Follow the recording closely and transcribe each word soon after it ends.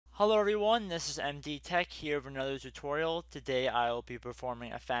Hello everyone, this is MD Tech here with another tutorial. Today I will be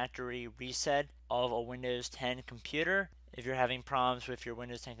performing a factory reset of a Windows 10 computer. If you're having problems with your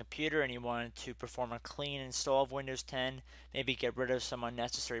Windows 10 computer and you want to perform a clean install of Windows 10, maybe get rid of some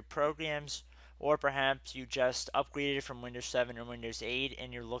unnecessary programs, or perhaps you just upgraded from Windows 7 or Windows 8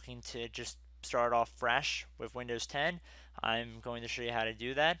 and you're looking to just start off fresh with Windows 10, I'm going to show you how to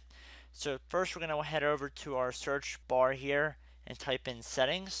do that. So first we're going to head over to our search bar here and type in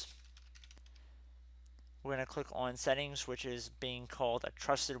settings. We're going to click on settings, which is being called a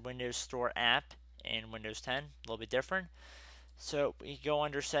trusted Windows Store app in Windows 10, a little bit different. So we go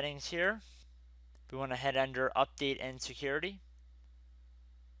under settings here. We want to head under update and security.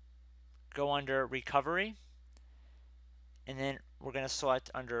 Go under recovery. And then we're going to select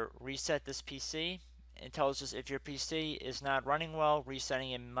under reset this PC. It tells us if your PC is not running well,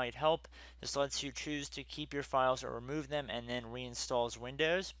 resetting it might help. This lets you choose to keep your files or remove them and then reinstalls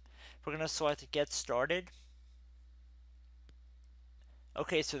Windows. We're going to select get started.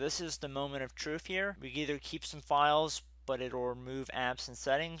 Okay, so this is the moment of truth here. We can either keep some files, but it will remove apps and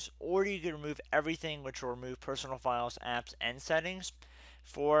settings, or you can remove everything, which will remove personal files, apps, and settings.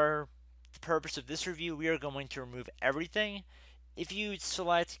 For the purpose of this review, we are going to remove everything. If you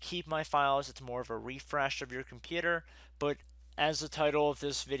select keep my files, it's more of a refresh of your computer, but as the title of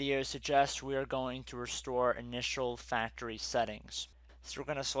this video suggests, we are going to restore initial factory settings. So we're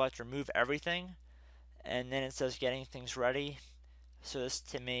going to select remove everything, and then it says getting things ready. So this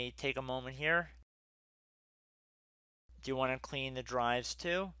may take a moment here. Do you want to clean the drives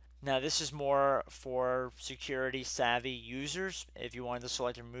too? Now this is more for security savvy users. If you wanted to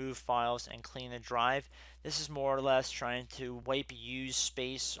select remove files and clean the drive, this is more or less trying to wipe used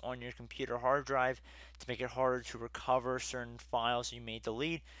space on your computer hard drive to make it harder to recover certain files you may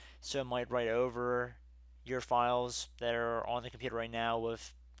delete. So it might write over your files that are on the computer right now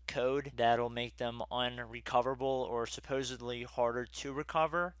with code that'll make them unrecoverable or supposedly harder to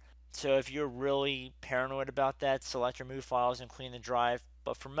recover. So if you're really paranoid about that, select remove files and clean the drive.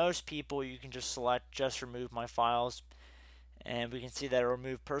 But for most people, you can just select just remove my files, and we can see that it'll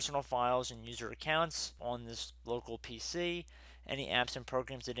remove personal files and user accounts on this local PC, any apps and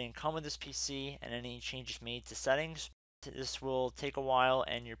programs that didn't come with this PC, and any changes made to settings. This will take a while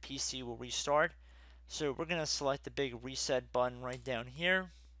and your PC will restart. So we're going to select the big reset button right down here.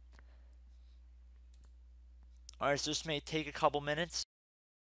 Alright, so this may take a couple minutes.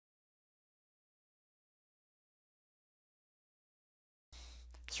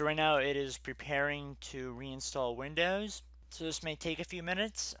 So right now it is preparing to reinstall Windows. So this may take a few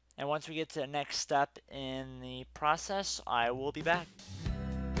minutes. And once we get to the next step in the process, I will be back.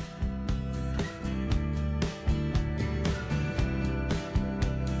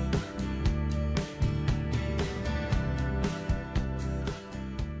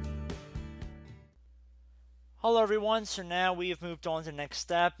 Hello everyone, so now we have moved on to the next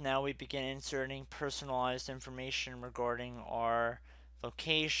step. Now we begin inserting personalized information regarding our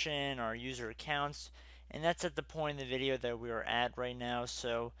location, our user accounts, and that's at the point in the video that we are at right now.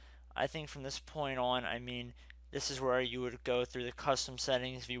 So I think from this point on, this is where you would go through the custom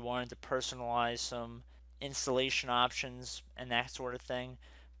settings if you wanted to personalize some installation options and that sort of thing.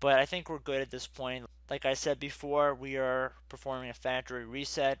 But I think we're good at this point. Like I said before, we are performing a factory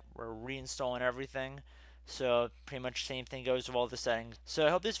reset. We're reinstalling everything. So pretty much same thing goes with all the settings. So I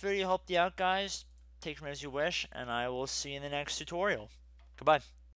hope this video helped you out, guys. Take from it as you wish, and I will see you in the next tutorial. Goodbye.